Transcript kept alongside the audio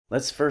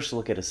Let's first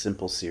look at a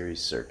simple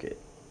series circuit.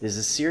 It is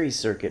a series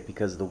circuit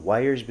because the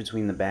wires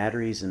between the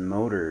batteries and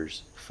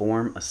motors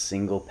form a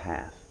single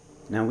path.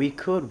 Now we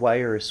could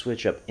wire a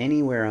switch up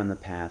anywhere on the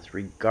path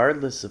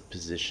regardless of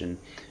position,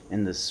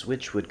 and the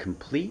switch would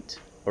complete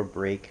or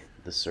break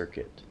the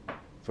circuit.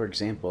 For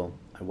example,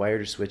 I wired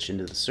a switch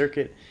into the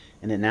circuit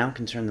and it now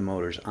can turn the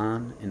motors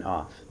on and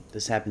off.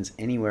 This happens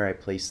anywhere I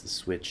place the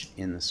switch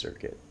in the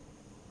circuit.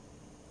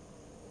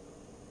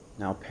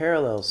 Now a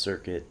parallel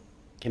circuit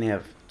can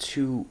have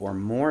two or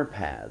more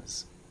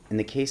paths. In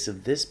the case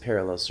of this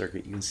parallel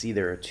circuit, you can see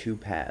there are two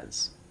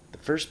paths. The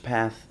first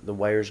path, the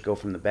wires go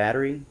from the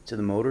battery to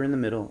the motor in the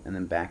middle and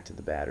then back to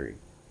the battery.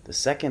 The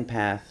second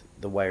path,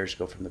 the wires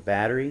go from the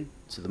battery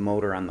to the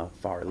motor on the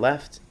far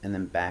left and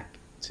then back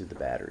to the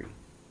battery.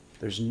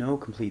 There's no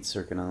complete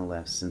circuit on the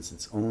left since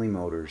it's only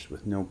motors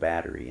with no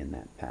battery in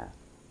that path.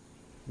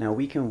 Now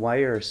we can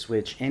wire a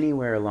switch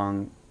anywhere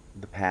along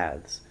the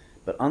paths,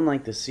 but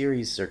unlike the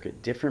series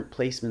circuit, different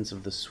placements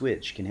of the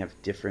switch can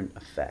have different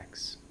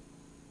effects.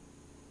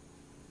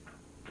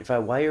 If I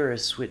wire a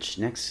switch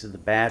next to the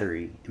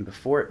battery and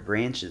before it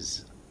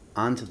branches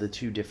onto the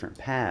two different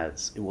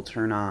paths, it will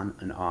turn on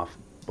and off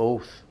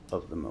both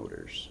of the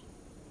motors.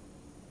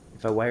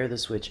 If I wire the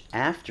switch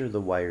after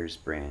the wires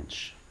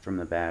branch from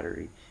the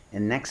battery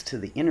and next to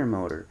the inner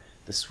motor,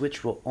 the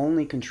switch will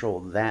only control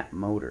that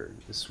motor.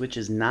 The switch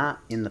is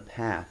not in the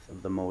path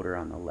of the motor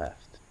on the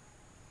left.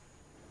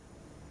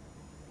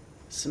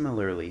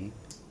 Similarly,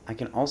 I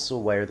can also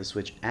wire the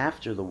switch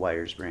after the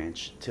wires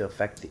branch to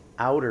affect the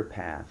outer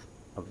path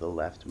of the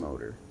left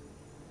motor.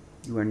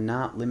 You are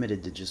not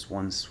limited to just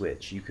one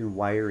switch. You can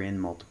wire in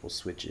multiple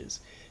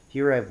switches.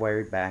 Here I've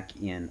wired back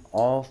in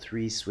all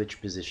three switch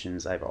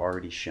positions I've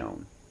already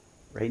shown.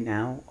 Right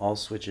now, all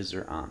switches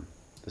are on.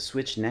 The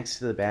switch next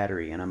to the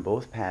battery and on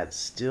both paths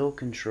still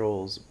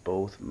controls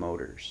both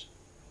motors.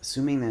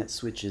 Assuming that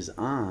switch is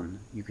on,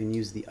 you can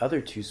use the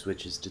other two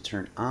switches to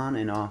turn on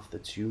and off the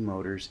two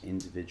motors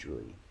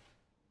individually.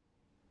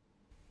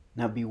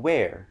 Now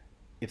beware,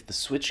 if the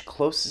switch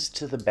closest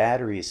to the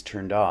battery is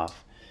turned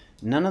off,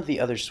 none of the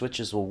other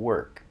switches will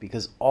work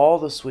because all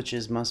the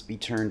switches must be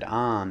turned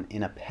on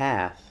in a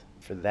path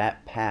for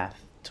that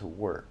path to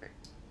work.